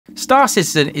Star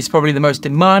Citizen is probably the most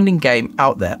demanding game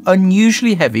out there,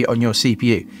 unusually heavy on your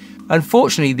CPU.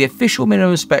 Unfortunately, the official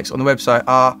minimum specs on the website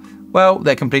are, well,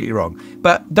 they're completely wrong.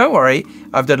 But don't worry,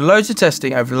 I've done loads of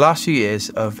testing over the last few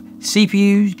years of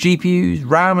CPUs, GPUs,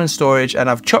 RAM and storage, and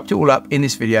I've chopped it all up in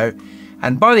this video.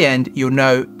 And by the end, you'll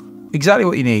know exactly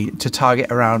what you need to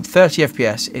target around 30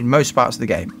 FPS in most parts of the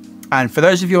game. And for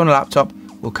those of you on a laptop,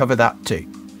 we'll cover that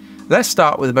too. Let's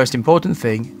start with the most important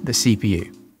thing, the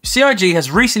CPU. CIG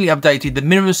has recently updated the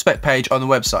minimum spec page on the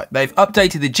website. They've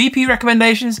updated the GPU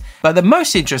recommendations, but the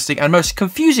most interesting and most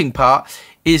confusing part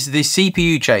is the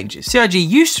CPU changes. CIG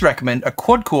used to recommend a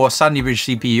quad-core Sandy Bridge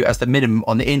CPU as the minimum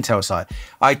on the Intel side.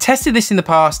 I tested this in the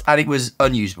past and it was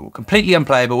unusable, completely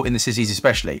unplayable in the cities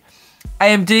especially.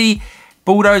 AMD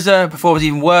Bulldozer performs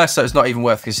even worse, so it's not even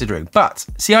worth considering. But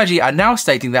CIG are now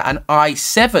stating that an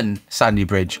i7 Sandy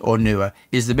Bridge or newer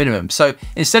is the minimum. So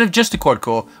instead of just a quad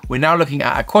core, we're now looking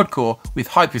at a quad core with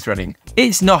hyper-threading.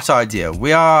 It's not ideal.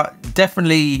 We are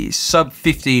definitely sub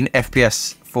 15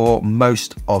 FPS for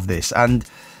most of this. And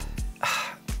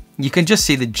you can just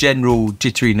see the general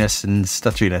jitteriness and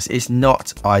stutteriness. It's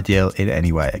not ideal in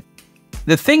any way.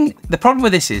 The problem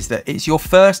with this is that it's your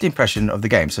first impression of the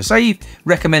game. So say you've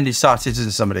recommended Star Citizen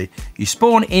to somebody, you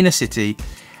spawn in a city,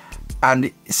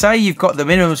 and say you've got the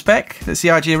minimum spec that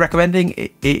CIG are recommending,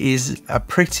 it is a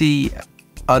pretty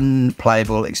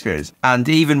unplayable experience. And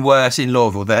even worse in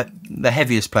Lawville, the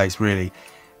heaviest place really.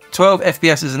 12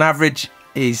 FPS as an average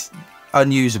is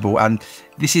unusable, and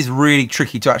this is really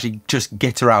tricky to actually just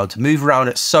get around, to move around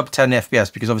at sub 10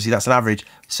 FPS, because obviously that's an average.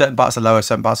 Certain parts are lower,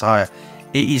 certain parts are higher.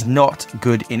 It is not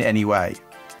good in any way.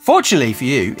 Fortunately for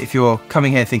you, if you're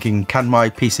coming here thinking, can my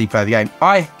PC play the game?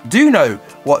 I do know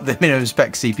what the minimum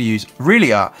spec CPUs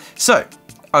really are. So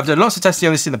I've done lots of testing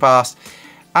on this in the past,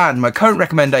 and my current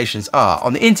recommendations are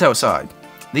on the Intel side,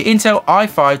 the Intel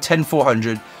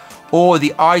i5-10400 or the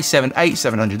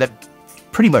i7-8700. They're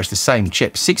pretty much the same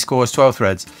chip, 6 cores, 12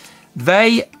 threads.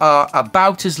 They are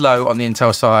about as low on the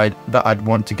Intel side that I'd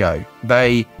want to go.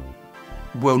 They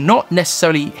will not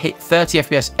necessarily hit 30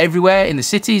 FPS everywhere in the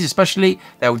cities, especially.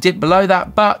 They'll dip below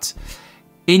that, but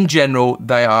in general,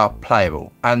 they are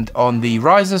playable. And on the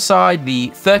Ryzen side, the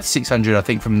 3600, I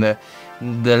think from the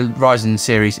Ryzen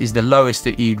series, is the lowest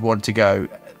that you'd want to go.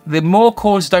 The more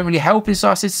cores don't really help in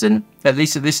Star Citizen, at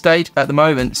least at this stage. At the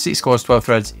moment, 6 cores, 12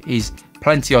 threads is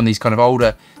plenty on these kind of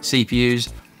older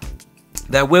CPUs.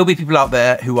 There will be people out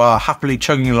there who are happily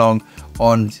chugging along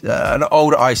on an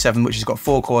older i7, which has got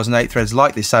 4 cores and 8 threads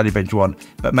like this Sandy Bridge one,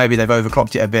 but maybe they've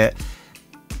overclocked it a bit.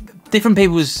 Different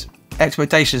people's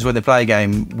expectations when they play a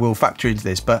game will factor into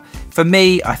this, but for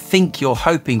me, I think you're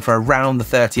hoping for around the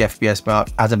 30 FPS mark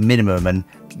as a minimum, and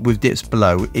with dips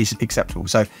below is acceptable.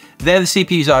 So they're the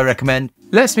CPUs I recommend.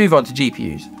 Let's move on to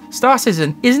GPUs. Star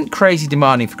Citizen isn't crazy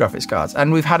demanding for graphics cards,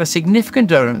 and we've had a significant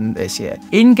development this year.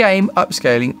 In-game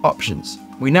upscaling options.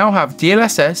 We now have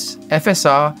DLSS,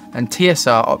 FSR, and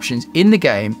TSR options in the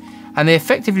game, and they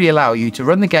effectively allow you to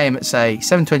run the game at, say,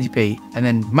 720p and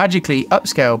then magically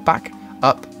upscale back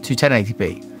up to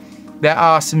 1080p. There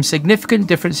are some significant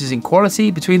differences in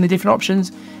quality between the different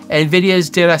options.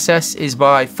 Nvidia's DLSS is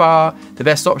by far the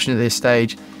best option at this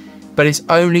stage, but it's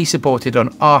only supported on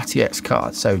RTX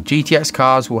cards. So GTX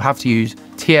cards will have to use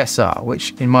TSR,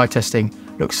 which in my testing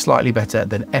looks slightly better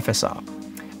than FSR.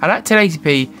 And at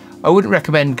 1080p, I wouldn't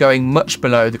recommend going much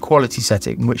below the quality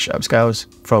setting, which upscales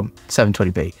from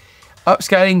 720p.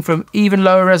 Upscaling from even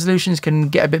lower resolutions can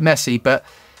get a bit messy, but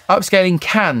upscaling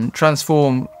can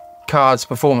transform cards'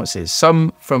 performances,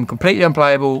 some from completely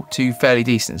unplayable to fairly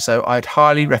decent, so I'd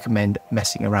highly recommend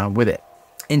messing around with it.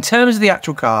 In terms of the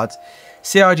actual cards,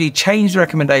 CIG changed the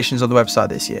recommendations on the website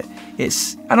this year.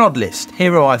 It's an odd list.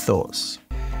 Here are my thoughts.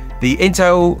 The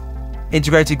Intel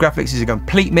integrated graphics is a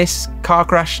complete miss. Car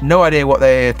crash, no idea what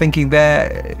they're thinking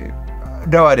there.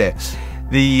 No idea.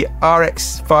 The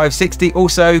RX 560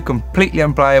 also completely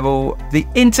unplayable. The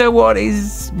Intel one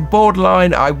is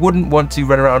borderline. I wouldn't want to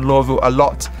run around Lawville a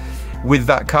lot with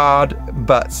that card,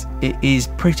 but it is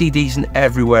pretty decent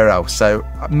everywhere else. So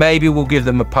maybe we'll give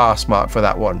them a pass mark for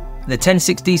that one. The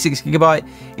 1060 6GB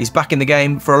is back in the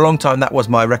game. For a long time, that was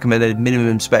my recommended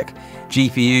minimum spec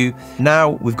GPU.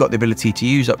 Now we've got the ability to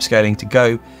use upscaling to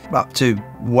go up to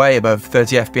way above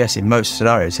 30 FPS in most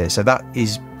scenarios here. So that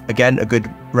is, again, a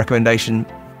good recommendation.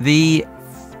 The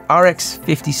RX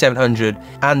 5700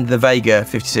 and the Vega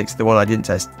 56, the one I didn't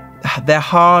test, they're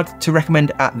hard to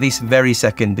recommend at this very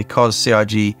second because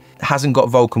CIG hasn't got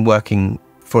Vulkan working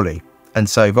fully. And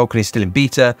so Vulkan is still in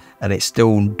beta and it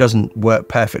still doesn't work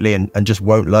perfectly and just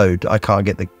won't load. I can't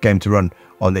get the game to run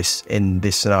on this in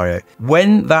this scenario.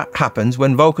 When that happens,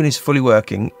 when Vulkan is fully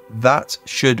working, that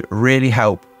should really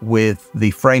help with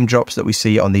the frame drops that we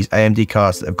see on these AMD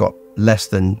cards that have got less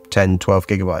than 10, 12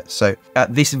 gigabytes. So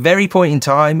at this very point in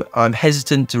time, I'm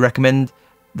hesitant to recommend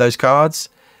those cards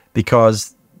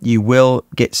because you will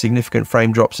get significant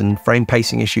frame drops and frame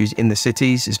pacing issues in the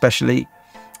cities, especially.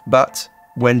 But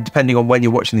depending on when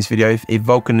you're watching this video, if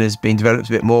Vulkan has been developed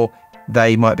a bit more,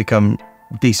 they might become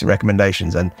decent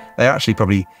recommendations, and they're actually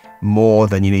probably more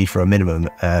than you need for a minimum.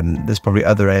 There's probably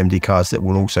other AMD cards that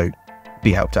will also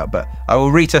be helped out, but I will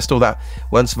retest all that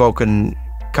once Vulkan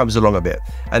comes along a bit.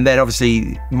 And then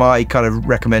obviously my kind of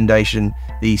recommendation,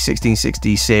 the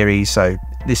 1660 series. So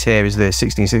this here is the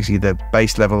 1660, the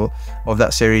base level of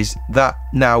that series. That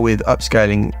now with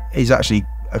upscaling is actually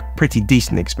a pretty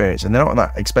decent experience, and they're not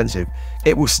that expensive.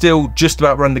 It will still just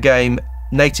about run the game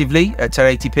natively at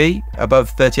 1080p above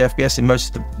 30 FPS in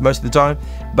most of the time,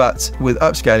 but with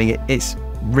upscaling it's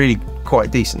really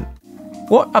quite decent.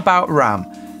 What about RAM?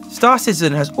 Star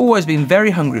Citizen has always been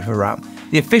very hungry for RAM.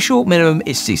 The official minimum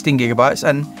is 16 gigabytes,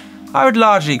 and I would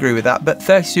largely agree with that, but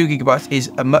 32 gigabytes is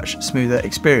a much smoother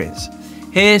experience.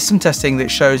 Here's some testing that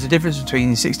shows the difference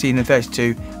between 16 and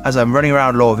 32 as I'm running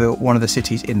around Lorville, one of the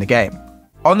cities in the game.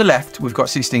 On the left, we've got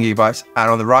 16 gigabytes,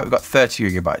 and on the right, we've got 32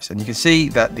 gigabytes. And you can see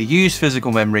that the used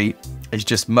physical memory is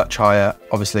just much higher,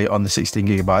 obviously, on the 16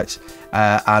 gigabytes.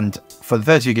 And for the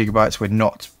 32 gigabytes, we're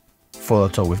not full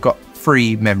at all. We've got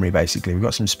free memory, basically. We've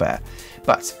got some spare.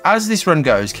 But as this run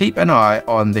goes, keep an eye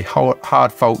on the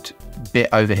hard fault bit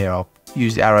over here. I'll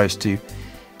use the arrows to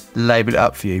label it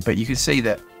up for you. But you can see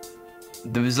that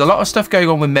there's a lot of stuff going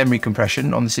on with memory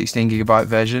compression on the 16 gigabyte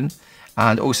version.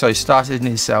 And also Star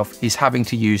Citizen itself is having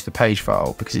to use the page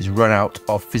file because it's run out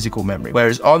of physical memory.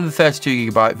 Whereas on the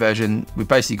 32 gigabyte version, we've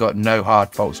basically got no hard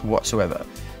faults whatsoever.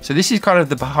 So this is kind of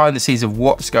the behind the scenes of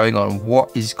what's going on,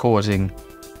 what is causing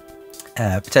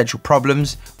potential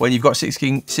problems when you've got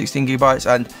 16 gigabytes.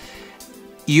 And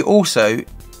you also,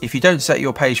 if you don't set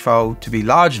your page file to be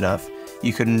large enough,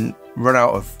 you can run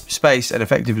out of space and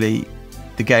effectively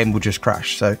the game will just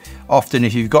crash. So often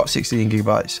if you've got 16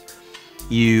 gigabytes,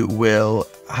 you will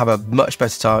have a much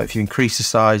better time if you increase the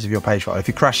size of your page file. If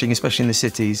you're crashing, especially in the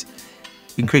cities,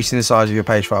 increasing the size of your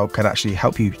page file can actually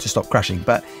help you to stop crashing,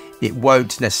 but it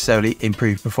won't necessarily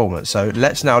improve performance. So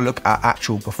let's now look at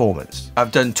actual performance.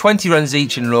 I've done 20 runs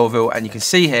each in Lorville, and you can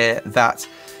see here that,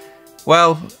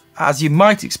 well, as you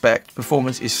might expect,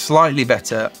 performance is slightly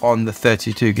better on the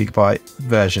 32 gigabyte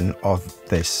version of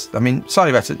this. I mean,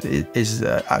 slightly better is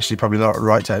actually probably not the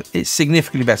right term. It's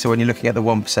significantly better when you're looking at the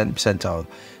 1% percentile.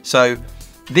 So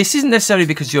this isn't necessarily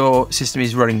because your system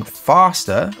is running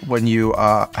faster when you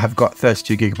have got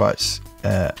 32 gigabytes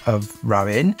of RAM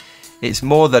in. It's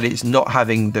more that it's not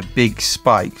having the big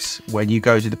spikes when you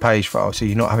go to the page file. So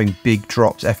you're not having big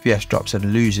drops, FPS drops,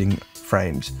 and losing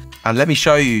frames. And let me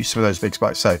show you some of those big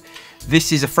spikes. So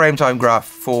this is a frame time graph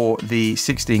for the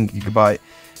 16 gigabyte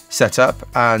setup,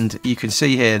 and you can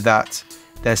see here that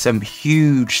there's some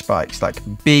huge spikes, like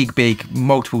big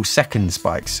multiple second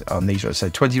spikes on these runs. So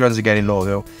 20 runs again in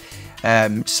Lorville.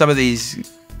 Some of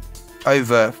these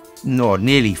over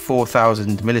nearly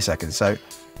 4,000 milliseconds. So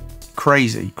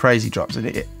crazy drops,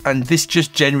 and this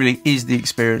just generally is the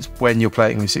experience when you're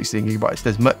playing with 16 gigabytes.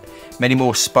 There's many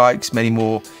more spikes, many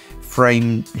more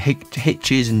frame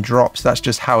hitches and drops. That's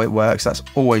just how it works. That's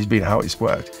always been how it's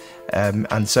worked.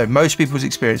 And so most people's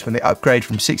experience when they upgrade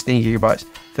from 16 gigabytes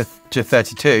to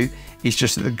 32 is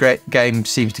just that the game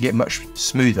seems to get much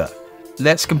smoother.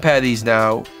 Let's compare these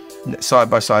now side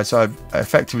by side. So I've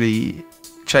effectively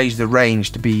changed the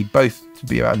range to be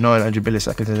about 900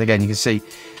 milliseconds, and again you can see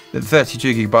that the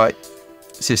 32 gigabyte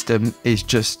system is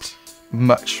just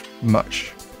much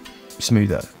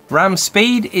smoother. RAM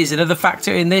speed is another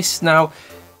factor in this. Now,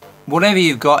 whatever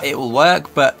you've got, it will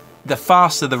work, but the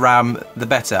faster the RAM, the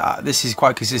better. This is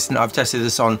quite consistent. I've tested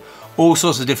this on all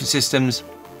sorts of different systems.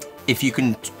 If you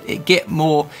can get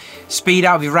more speed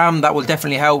out of your RAM, that will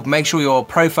definitely help. Make sure your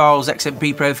profiles,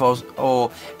 XMP profiles or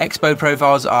Expo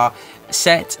profiles are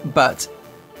set, but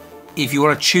if you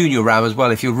want to tune your RAM as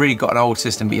well, if you've really got an old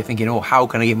system but you're thinking, oh, how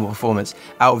can I get more performance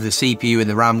out of the CPU and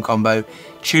the RAM combo,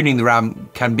 tuning the RAM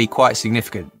can be quite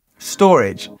significant.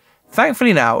 Storage.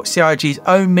 Thankfully now, CIG's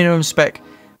own minimum spec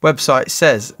website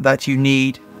says that you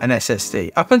need an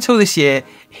SSD. Up until this year,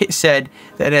 it said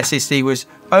that an SSD was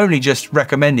only just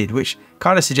recommended, which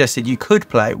kind of suggested you could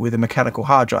play with a mechanical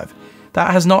hard drive.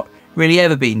 That has not really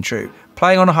ever been true.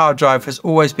 Playing on a hard drive has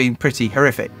always been pretty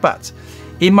horrific, but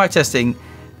in my testing,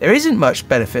 there isn't much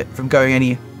benefit from going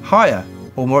any higher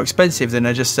or more expensive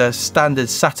than just a standard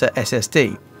SATA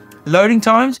SSD. Loading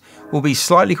times will be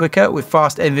slightly quicker with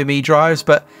fast NVMe drives,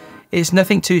 but it's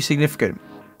nothing too significant.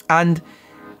 And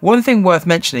one thing worth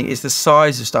mentioning is the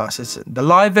size of Star Citizen. The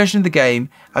live version of the game,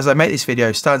 as I make this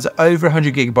video, stands at over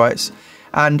 100 gigabytes,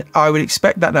 and I would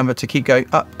expect that number to keep going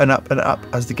up and up and up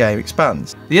as the game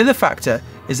expands. The other factor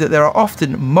is that there are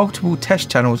often multiple test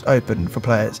channels open for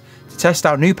players to test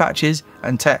out new patches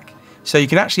and tech, so you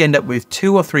can actually end up with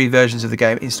 2 or 3 versions of the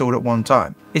game installed at one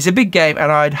time. It's a big game,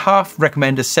 and I'd half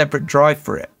recommend a separate drive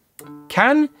for it.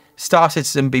 Can Star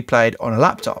Citizen be played on a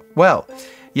laptop? Well,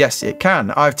 yes, it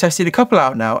can. I've tested a couple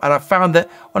out now, and I've found that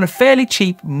on a fairly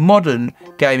cheap, modern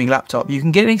gaming laptop, you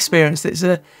can get an experience that's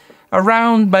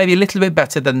around maybe a little bit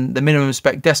better than the minimum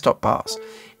spec desktop parts.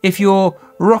 If you're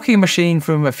rocking a machine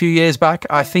from a few years back,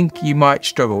 I think you might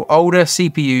struggle. Older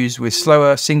CPUs with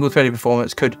slower single-threaded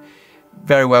performance could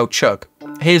very well chug.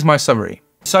 Here's my summary.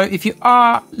 So if you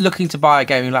are looking to buy a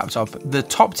gaming laptop, the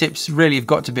top tips really have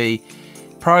got to be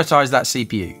prioritize that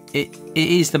CPU. It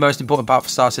is the most important part for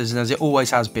Star Citizen, as it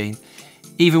always has been.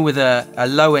 Even with a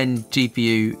low-end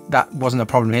GPU, that wasn't a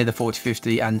problem here, the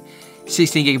 4050, and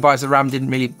 16 gigabytes of RAM didn't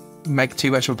really make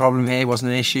too much of a problem here,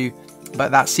 wasn't an issue.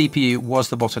 But that CPU was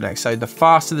the bottleneck. So the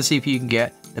faster the CPU you can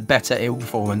get, the better it will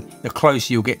perform, and the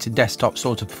closer you'll get to desktop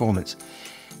sort of performance.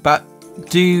 But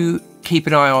do keep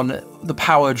an eye on the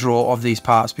power draw of these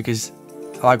parts, because,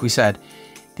 like we said,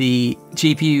 the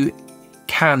GPU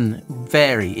can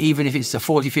vary, even if it's a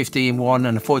 4050 in one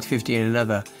and a 4050 in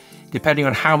another. Depending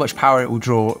on how much power it will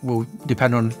draw will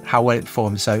depend on how well it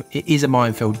performs. So it is a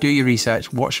minefield. Do your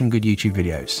research, watch some good YouTube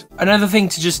videos. Another thing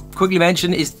to just quickly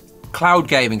mention is cloud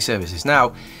gaming services.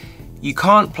 Now, you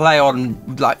can't play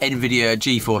on like NVIDIA,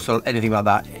 GeForce or anything like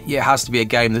that. It has to be a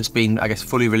game that's been, I guess,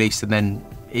 fully released and then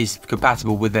is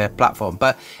compatible with their platform.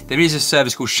 But there is a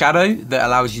service called Shadow that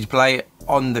allows you to play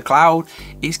on the cloud.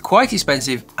 It's quite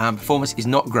expensive and performance is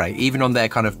not great, even on their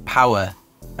kind of power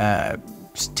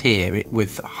tier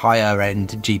with higher end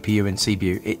GPU and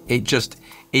CPU. It just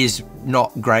is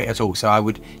not great at all. So I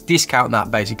would discount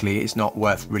that. Basically, it's not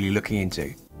worth really looking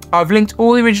into. I've linked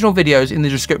all the original videos in the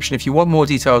description if you want more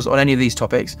details on any of these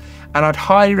topics, and I'd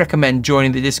highly recommend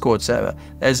joining the Discord server.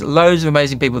 There's loads of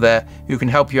amazing people there who can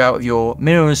help you out with your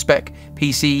minimum spec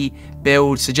PC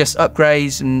build, suggest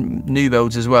upgrades and new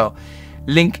builds as well.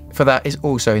 Link for that is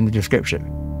also in the description.